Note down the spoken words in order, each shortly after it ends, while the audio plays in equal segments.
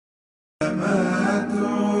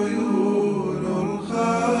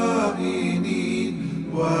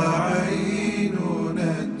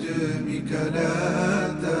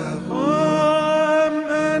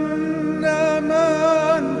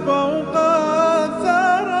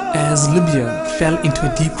As Libya fell into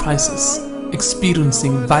a deep crisis,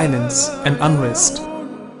 experiencing violence and unrest,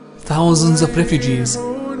 thousands of refugees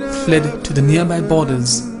fled to the nearby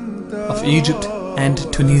borders of Egypt and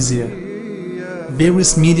Tunisia.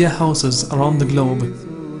 Various media houses around the globe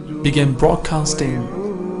began broadcasting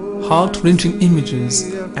heart-wrenching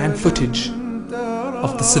images and footage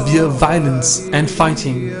of the severe violence and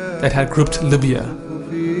fighting that had gripped Libya.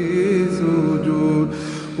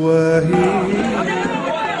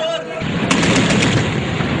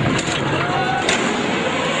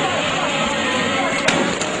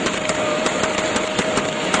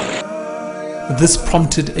 This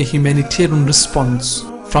prompted a humanitarian response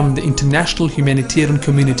from the international humanitarian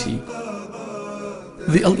community.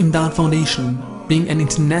 The Al-Imdaad Foundation, being an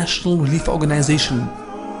international relief organization,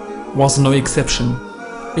 was no exception.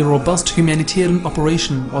 A robust humanitarian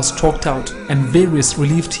operation was chalked out and various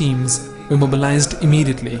relief teams were mobilized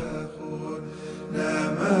immediately.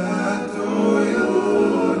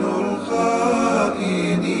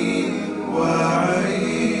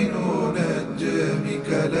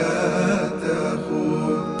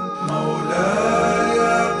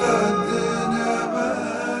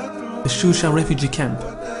 The Shusha refugee camp.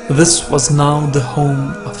 This was now the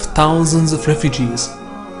home of thousands of refugees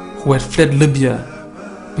who had fled Libya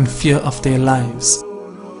in fear of their lives.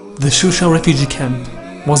 The Shusha refugee camp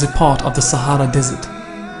was a part of the Sahara Desert.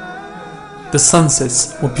 The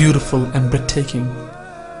sunsets were beautiful and breathtaking,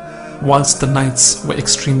 whilst the nights were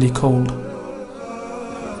extremely cold.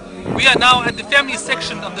 We are now at the family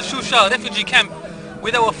section of the Shusha refugee camp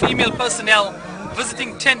with our female personnel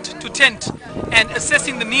visiting tent to tent and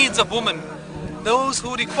assessing the needs of women. Those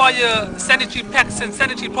who require sanitary packs and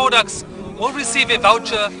sanitary products will receive a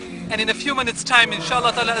voucher, and in a few minutes time,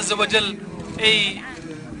 inshallah ta'ala azza wa jal, a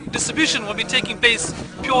distribution will be taking place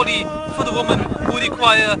purely for the women who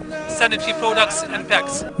require sanitary products and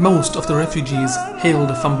packs. Most of the refugees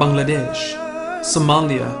hailed from Bangladesh,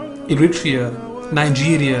 Somalia, Eritrea,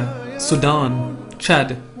 Nigeria, Sudan,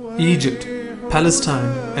 Chad, Egypt,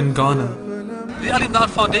 Palestine and Ghana. The Al-Imdaad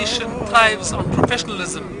Foundation thrives on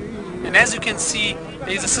professionalism, and as you can see, there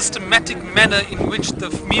is a systematic manner in which the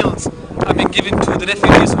meals are being given to the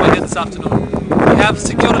refugees who are here this afternoon. We have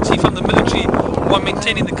security from the military who are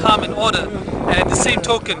maintaining the calm and order, and at the same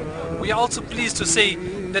token, we are also pleased to say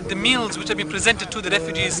that the meals which have been presented to the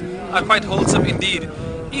refugees are quite wholesome indeed.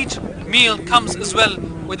 Each meal comes as well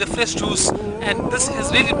with a fresh juice, and this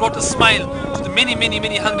has really brought a smile to the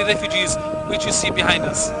many hungry refugees which you see behind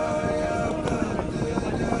us.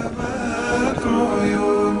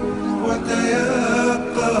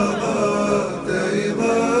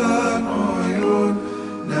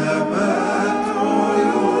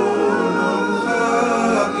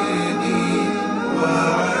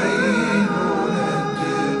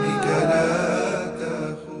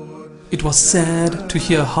 It was sad to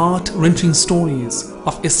hear heart-wrenching stories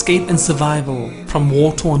of escape and survival from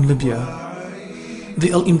war-torn Libya.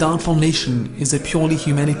 The Al-Imdaad Foundation is a purely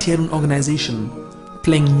humanitarian organization,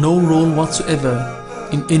 playing no role whatsoever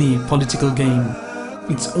in any political game.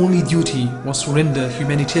 Its only duty was to render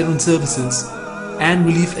humanitarian services and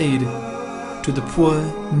relief aid to the poor,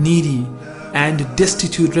 needy and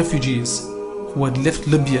destitute refugees who had left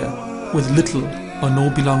Libya with little or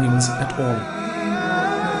no belongings at all.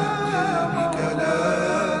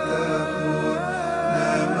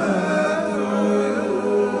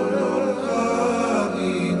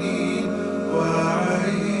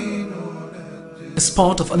 As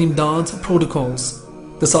part of Al-Imdaad's protocols,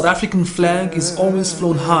 the South African flag is always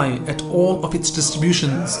flown high at all of its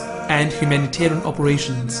distributions and humanitarian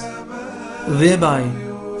operations, thereby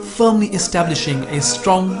firmly establishing a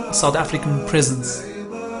strong South African presence.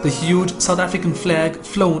 The huge South African flag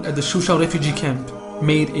flown at the Shusha refugee camp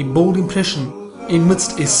made a bold impression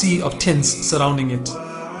amidst a sea of tents surrounding it.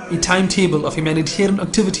 A timetable of humanitarian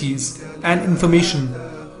activities and information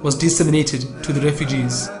was disseminated to the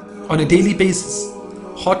refugees. On a daily basis,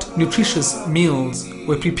 hot, nutritious meals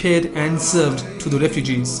were prepared and served to the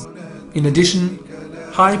refugees. In addition,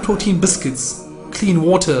 high-protein biscuits, clean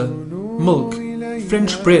water, milk,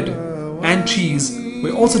 French bread and cheese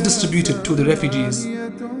were also distributed to the refugees.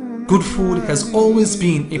 Good food has always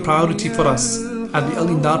been a priority for us at the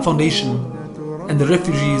Al-Imdaad Foundation, and the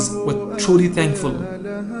refugees were truly thankful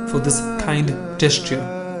for this kind gesture.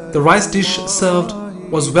 The rice dish served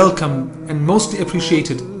was welcome and mostly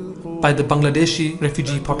appreciated by the Bangladeshi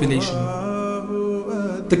refugee population.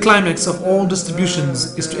 The climax of all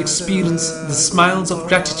distributions is to experience the smiles of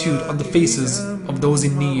gratitude on the faces of those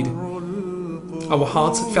in need. Our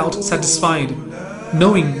hearts felt satisfied,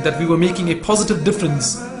 knowing that we were making a positive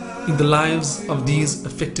difference in the lives of these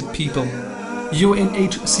affected people.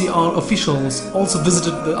 UNHCR officials also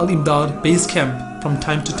visited the Al-Imdaad base camp from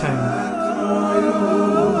time to time.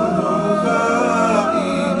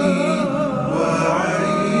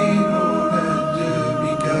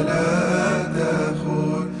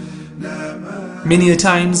 Many a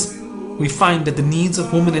times, we find that the needs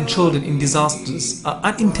of women and children in disasters are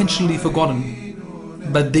unintentionally forgotten,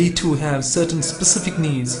 but they too have certain specific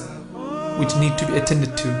needs which need to be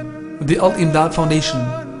attended to. The Al-Imdaad Foundation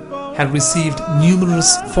had received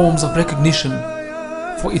numerous forms of recognition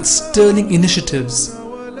for its sterling initiatives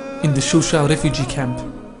in the Shusha refugee camp,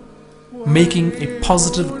 making a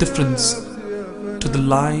positive difference to the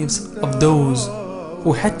lives of those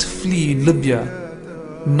who had to flee Libya,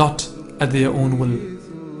 not at their own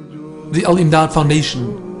will. The Al-Imdaad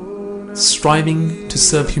Foundation, striving to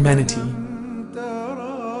serve humanity,